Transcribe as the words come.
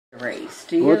race.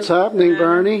 Do you? What's happening,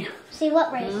 Bernie? See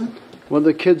what race? What are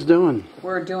the kids doing?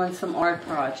 We're doing some art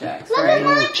projects, Look right? at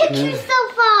my picture so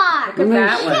far. Look at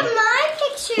that Look one. at my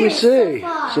picture Let me see, so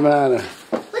far. Savannah.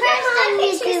 Look at my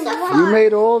picture so far. You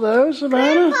made all those,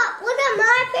 Savannah? Grandpa, look at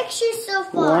my picture so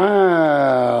far.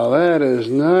 Wow, that is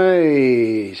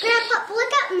nice. Grandpa,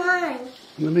 look at mine.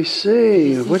 Let me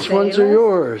see. Which ones are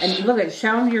yours? And look at,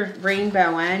 show them your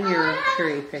rainbow and your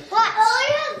tree picture. What?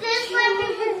 Oh, this one,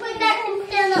 we can put that in the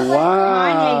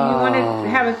Kanye, you want Wow. to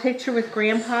have a picture with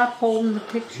Grandpa holding the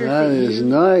picture? That is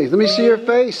nice. Let me see your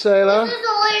face, Sayla. This is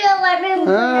a little lemon.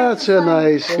 That's a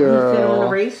nice Will he fit on the girl.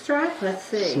 racetrack? Let's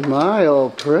see. Smile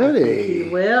He pretty.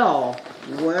 will.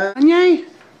 What? Kanye,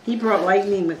 He brought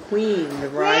Lightning McQueen to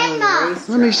ride on the Grandma. racetrack.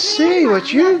 let me see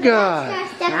what you got.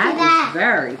 That is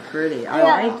very pretty. I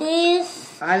like.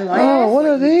 This I like. Oh, what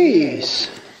are you did. these?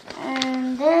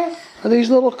 and this. Are these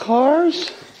little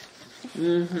cars?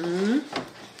 Mm-hmm.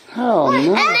 How And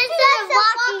nice. this is a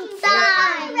walking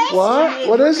sign. What?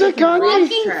 What is it, Kanye?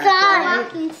 Walking Racetrack, sign. right?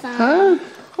 Walking sign. Huh?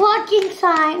 Walking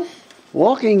sign.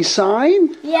 Walking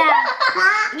sign? Yeah.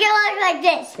 You look like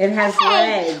this. It has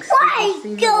legs. Why Did you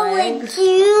see the going legs?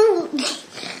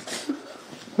 to?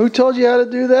 Who told you how to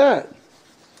do that?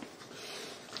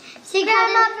 See,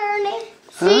 Grandma Bernie.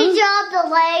 She draw the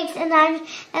legs, and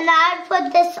I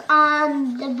put this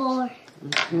on the board.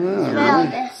 Smell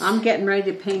this. I'm getting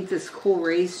ready to paint this cool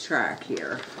racetrack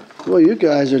here. Well, you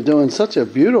guys are doing such a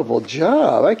beautiful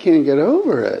job. I can't get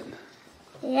over it.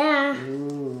 Yeah.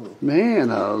 Ooh.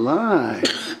 Man alive.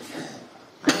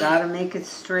 I gotta make it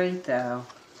straight though.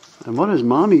 And what is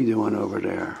Mommy doing over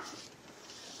there?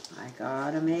 I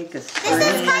gotta make it This straight.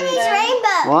 is Kanye's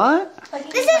rainbow.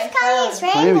 What? This is Kanye's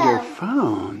Playing with your rainbow.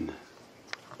 phone.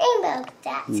 Rainbow.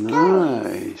 That's Kanye.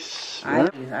 Nice.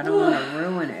 I don't want to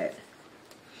ruin it.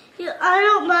 I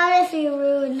don't mind if you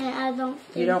ruin it. I don't.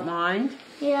 You don't mind?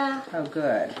 Yeah. Oh,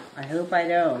 good. I hope I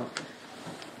don't.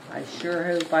 I sure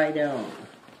hope I don't.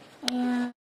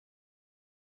 Yeah.